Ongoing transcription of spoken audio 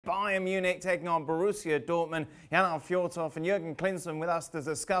Bayern Munich taking on Borussia Dortmund. Jan Fjortoft and Jurgen Klinsmann with us to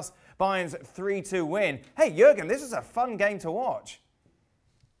discuss Bayern's 3-2 win. Hey, Jurgen, this is a fun game to watch.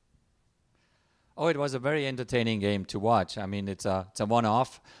 Oh, it was a very entertaining game to watch. I mean, it's a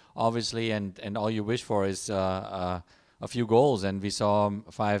one-off, obviously, and all you wish for is a few goals. And we saw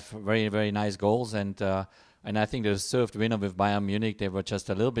 5 very, very nice goals. And I think the deserved winner with Bayern Munich, they were just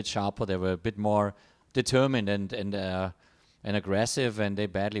a little bit sharper. They were a bit more determined and aggressive, and they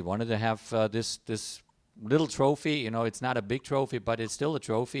badly wanted to have this little trophy. You know, it's not a big trophy, but it's still a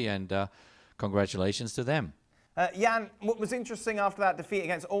trophy, and congratulations to them. Jan, what was interesting after that defeat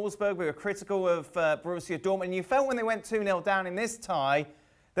against Augsburg, we were critical of Borussia Dortmund, and you felt when they went 2-0 down in this tie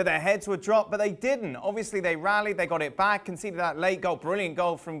that their heads would drop, but they didn't. Obviously, they rallied, they got it back, conceded that late goal, brilliant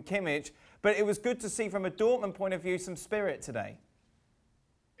goal from Kimmich, but it was good to see from a Dortmund point of view some spirit today.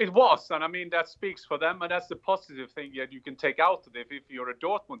 It was, and I mean, that speaks for them, and that's the positive thing that you can take out of it if you're a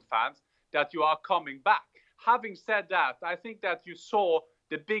Dortmund fan, that you are coming back. Having said that, I think that you saw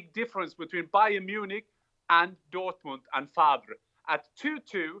the big difference between Bayern Munich and Dortmund and Favre. At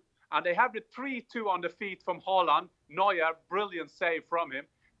 2-2, and they have the 3-2 on the feet from Haaland, Neuer, brilliant save from him.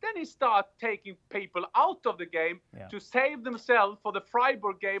 Then he starts taking people out of the game to save themselves for the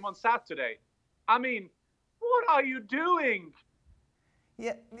Freiburg game on Saturday. I mean, what are you doing?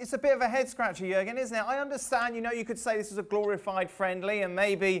 Yeah, it's a bit of a head-scratcher, Jurgen, isn't it? I understand, you know, you could say this is a glorified friendly and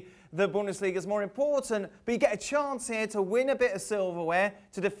maybe the Bundesliga is more important, but you get a chance here to win a bit of silverware,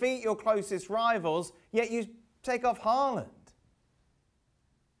 to defeat your closest rivals, yet you take off Haaland.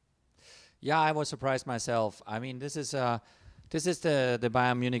 Yeah, I was surprised myself. I mean, this is the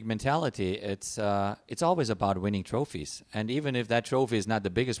Bayern Munich mentality. It's always about winning trophies, and even if that trophy is not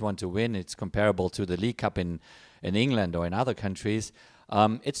the biggest one to win, it's comparable to the League Cup in England or in other countries.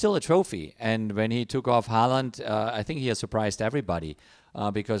 It's still a trophy. And when he took off Haaland, I think he has surprised everybody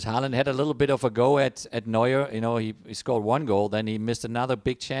because Haaland had a little bit of a go at Neuer. You know, he scored 1 goal, then he missed another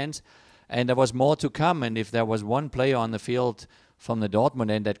big chance, and there was more to come. And if there was one player on the field from the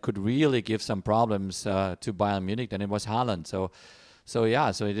Dortmund end that could really give some problems to Bayern Munich, then it was Haaland. So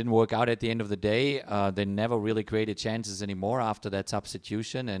it didn't work out at the end of the day. They never really created chances anymore after that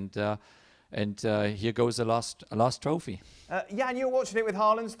substitution, and here goes a lost trophy. Jan, you were watching it with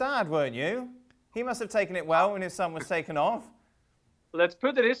Haaland's dad, weren't you? He must have taken it well when his son was taken off. Let's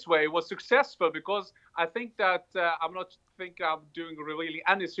put it this way, it was successful because I think that I'm doing really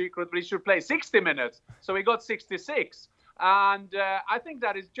any secret, but he should play 60 minutes. So he got 66. And I think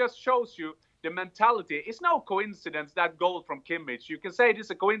that it just shows you the mentality. It's no coincidence, that goal from Kimmich. You can say it is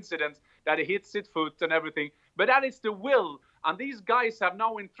a coincidence that he hits his foot and everything, but that is the will. And these guys have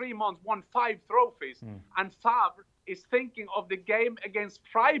now in 3 months won 5 trophies. And Favre is thinking of the game against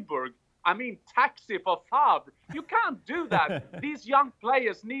Freiburg. I mean, taxi for Favre. You can't do that. These young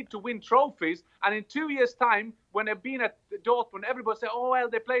players need to win trophies. And in 2 years' time, when they've been at Dortmund, everybody say, oh, well,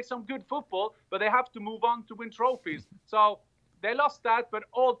 they play some good football, but they have to move on to win trophies. So they lost that, but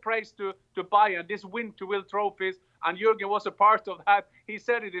all praise to Bayern. This win to win trophies. And Jurgen was a part of that. He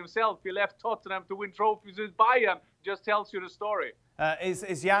said it himself. He left Tottenham to win trophies with Bayern. Just tells you the story.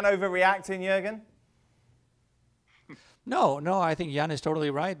 Is Jan overreacting, Jurgen? No, I think Jan is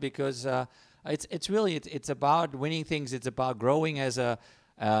totally right because it's really about winning things. It's about growing as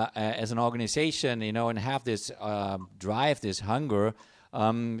an organization, you know, and have this drive, this hunger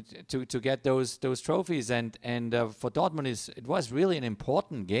to get those trophies. And for Dortmund, it was really an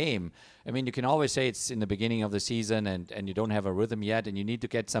important game. I mean, you can always say it's in the beginning of the season and you don't have a rhythm yet, and you need to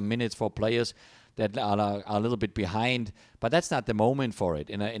get some minutes for players that are a little bit behind, but that's not the moment for it.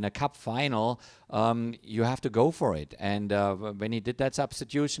 In a cup final, you have to go for it. And when he did that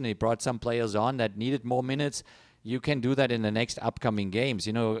substitution, he brought some players on that needed more minutes. You can do that in the next upcoming games.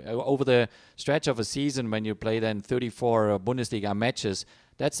 You know, over the stretch of a season, when you play then 34 Bundesliga matches,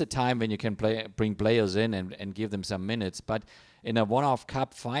 that's the time when you can bring players in and give them some minutes. But in a one-off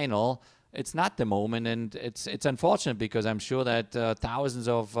cup final, it's not the moment, and it's unfortunate because I'm sure that thousands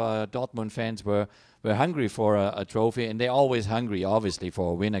of Dortmund fans were hungry for a trophy, and they're always hungry, obviously,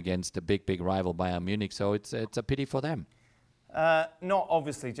 for a win against the big rival Bayern Munich. So it's a pity for them. Not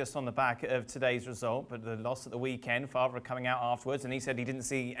obviously just on the back of today's result, but the loss at the weekend. Favre coming out afterwards, and he said he didn't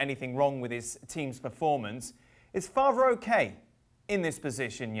see anything wrong with his team's performance. Is Favre okay in this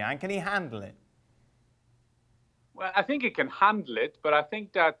position, Jan? Can he handle it? Well, I think he can handle it, but I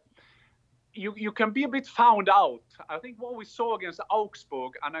think that you can be a bit found out. I think what we saw against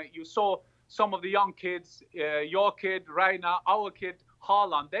Augsburg, and you saw some of the young kids, your kid, Rainer, our kid,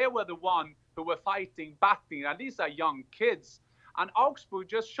 Haaland, they were the one who were fighting, batting, and these are young kids. And Augsburg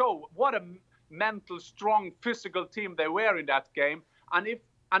just showed what a mental, strong, physical team they were in that game. And if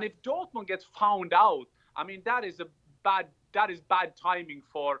And if Dortmund gets found out, I mean, that is bad timing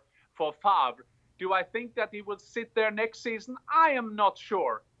for Favre. Do I think that he will sit there next season? I am not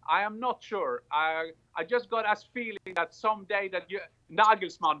sure. I just got a feeling that someday that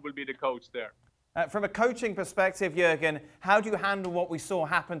Nagelsmann will be the coach there. From a coaching perspective, Jurgen, how do you handle what we saw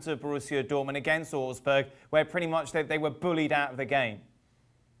happen to Borussia Dortmund against Augsburg, where pretty much they were bullied out of the game?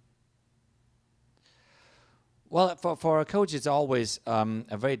 Well, for a coach, it's always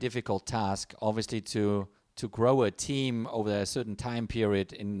a very difficult task, obviously, to grow a team over a certain time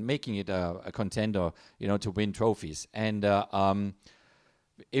period in making it a contender, to win trophies. And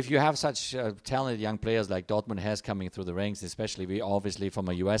if you have such talented young players like Dortmund has coming through the ranks, especially we obviously from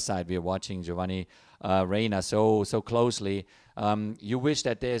a US side, we are watching Giovanni Reina so closely. You wish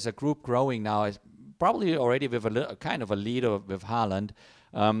that there's a group growing now, probably already with a kind of a leader with Haaland,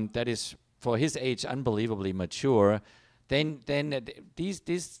 that is for his age unbelievably mature. Then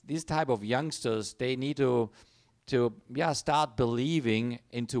these type of youngsters, they need to start believing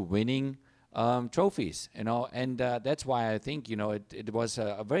into winning trophies, and that's why I think it was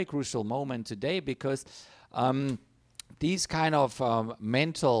a very crucial moment today, because these kind of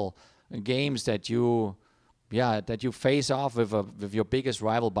mental games that you face off with your biggest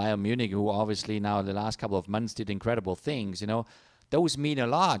rival Bayern Munich, who obviously now the last couple of months did incredible things, those mean a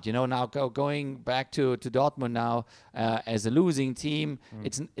lot. Now going back to Dortmund now as a losing team,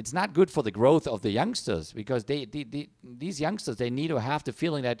 it's not good for the growth of the youngsters, because these youngsters, they need to have the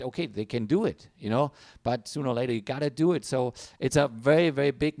feeling that, okay, they can do it, but sooner or later you got to do it. So it's a very,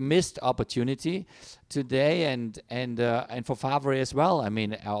 very big missed opportunity today, and for Favre as well. I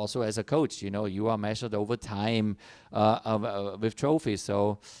mean, also as a coach, you are measured over time with trophies.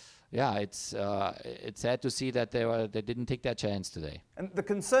 So yeah, it's sad to see that they didn't take that chance today. And the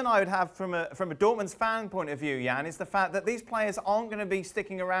concern I would have from a Dortmund's fan point of view, Jan, is the fact that these players aren't going to be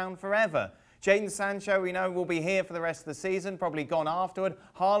sticking around forever. Jadon Sancho, we know, will be here for the rest of the season, probably gone afterward.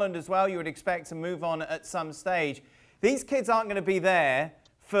 Haaland as well, you would expect to move on at some stage. These kids aren't going to be there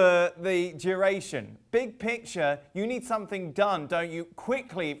for the duration. Big picture, you need something done, don't you,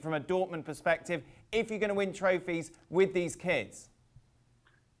 quickly from a Dortmund perspective, if you're going to win trophies with these kids.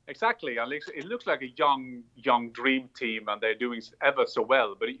 Exactly. It looks like a young dream team, and they're doing ever so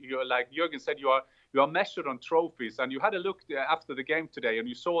well. But you're, like Jurgen said, you are measured on trophies. And you had a look after the game today, and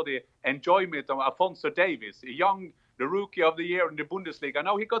you saw the enjoyment of Alphonso Davies, the rookie of the year in the Bundesliga.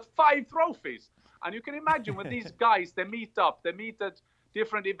 Now he got 5 trophies. And you can imagine when these guys, they meet at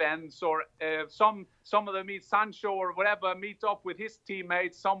different events, or some of them meet Sancho or whatever, meet up with his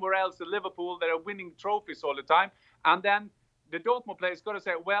teammates somewhere else in Liverpool that are winning trophies all the time. And then the Dortmund players got to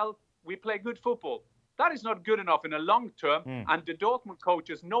say, well, we play good football. That is not good enough in the long term. And the Dortmund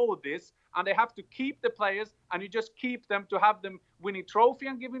coaches know this, and they have to keep the players, and you just keep them to have them winning trophy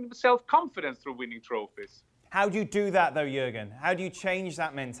and giving them self-confidence through winning trophies. How do you do that, though, Jurgen? How do you change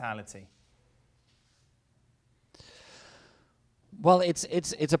that mentality? Well,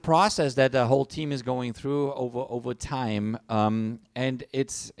 it's a process that the whole team is going through over time, and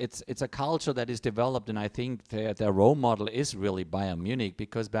it's a culture that is developed, and I think their role model is really Bayern Munich,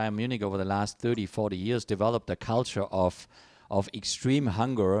 because Bayern Munich over the last 30, 40 years developed a culture of extreme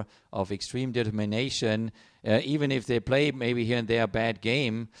hunger, of extreme determination. Even if they play maybe here and there a bad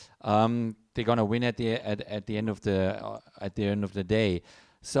game, they're gonna win at the end of the day.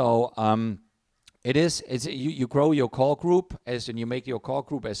 So. You grow your core group and you make your core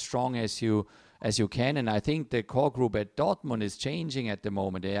group as strong as you can, and I think the core group at Dortmund is changing at the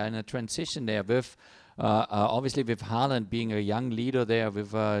moment. They are in a transition there with obviously with Haaland being a young leader there,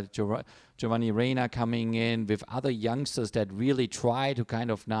 with Giovanni Reina coming in, with other youngsters that really try to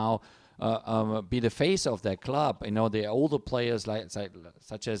kind of now be the face of their club. The older players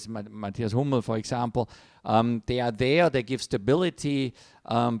such as Matthias Hummel, for example, they are there, they give stability,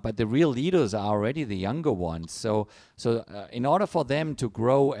 but the real leaders are already the younger ones. So in order for them to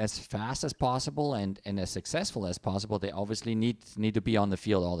grow as fast as possible and as successful as possible, they obviously need to be on the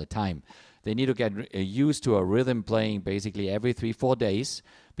field all the time. They need to get used to a rhythm playing basically every 3-4 days,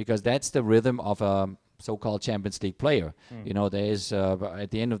 because that's the rhythm of a so-called Champions League player. There's at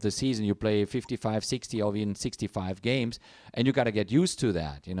the end of the season you play 55, 60 or even 65 games, and you got to get used to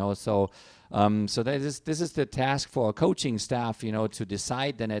that. So this is the task for a coaching staff, to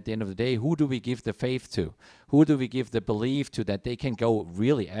decide then at the end of the day, who do we give the faith to? Who do we give the belief to, that they can go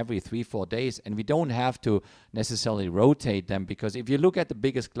really every 3-4 days, and we don't have to necessarily rotate them, because if you look at the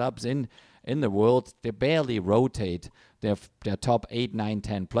biggest clubs in the world, they barely rotate their top 8, 9,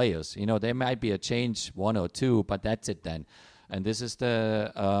 10 players. There might be a change, 1 or 2, but that's it then. And this is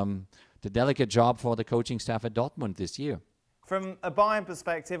the delicate job for the coaching staff at Dortmund this year. From a Bayern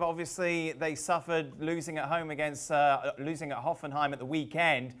perspective, obviously they suffered losing at home against losing at Hoffenheim at the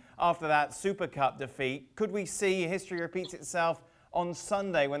weekend after that Supercup defeat. Could we see history repeats itself on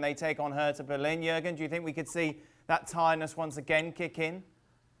Sunday when they take on Hertha Berlin? Jurgen, do you think we could see that tiredness once again kick in?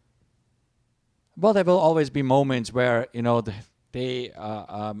 Well, there will always be moments where, you know, they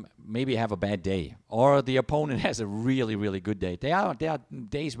maybe have a bad day, or the opponent has a really, really good day. There are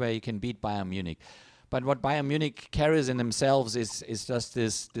days where you can beat Bayern Munich. But what Bayern Munich carries in themselves is just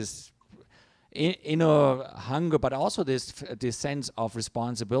this inner hunger, but also this sense of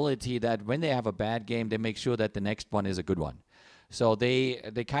responsibility that when they have a bad game, they make sure that the next one is a good one. So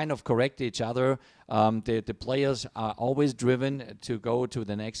they kind of correct each other. The players are always driven to go to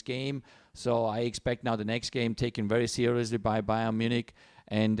the next game. So I expect now the next game taken very seriously by Bayern Munich.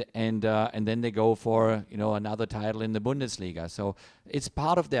 And then they go for, you know, another title in the Bundesliga. So it's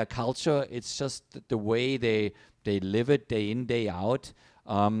part of their culture. It's just the way they live it day in, day out.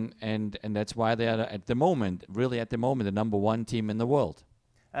 And that's why they are at the moment, really at the moment, the #1 team in the world.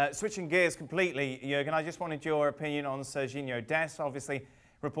 Switching gears completely, Jurgen, I just wanted your opinion on Serginho Dest. Obviously,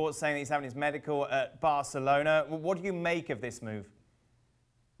 reports saying that he's having his medical at Barcelona. What do you make of this move?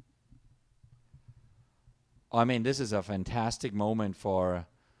 I mean, this is a fantastic moment for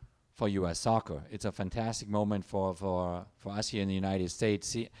U.S. soccer. It's a fantastic moment for us here in the United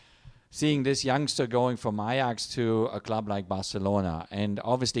States. Seeing this youngster going from Ajax to a club like Barcelona, and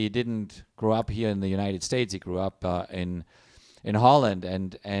obviously he didn't grow up here in the United States. He grew up in Holland,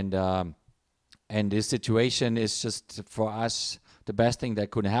 and this situation is just for us the best thing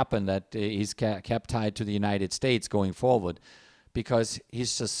that could happen. That he's kept tied to the United States going forward, because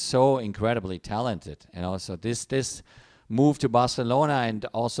he's just so incredibly talented. And also this move to Barcelona, and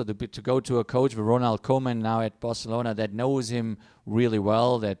also to go to a coach with Ronald Koeman now at Barcelona that knows him really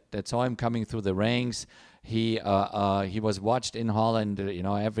well, that saw him coming through the ranks. He was watched in Holland, you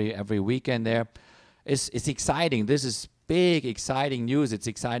know, every weekend there. It's exciting. This is big, exciting news. It's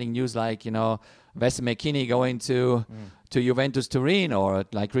exciting news like, you know, Wes McKennie going to Juventus Turin, or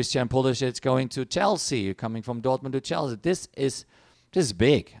like Christian Pulisic going to Chelsea, coming from Dortmund to Chelsea. This is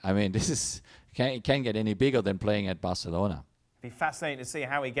big. I mean, it can't get any bigger than playing at Barcelona. Be fascinating to see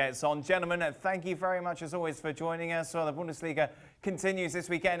how he gets on. Gentlemen, thank you very much as always for joining us. So the Bundesliga continues this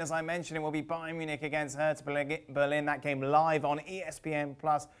weekend. As I mentioned, it will be Bayern Munich against Hertha Berlin. That game live on ESPN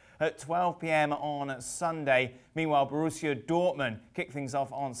Plus at 12 p.m. on Sunday. Meanwhile, Borussia Dortmund kick things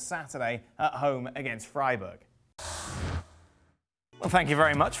off on Saturday at home against Freiburg. Well, thank you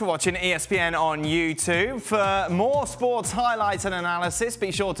very much for watching ESPN on YouTube. For more sports highlights and analysis,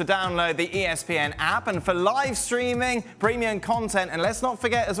 be sure to download the ESPN app. And for live streaming, premium content, and let's not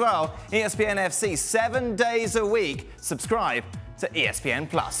forget as well, ESPN FC 7 days a week. Subscribe to ESPN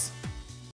Plus.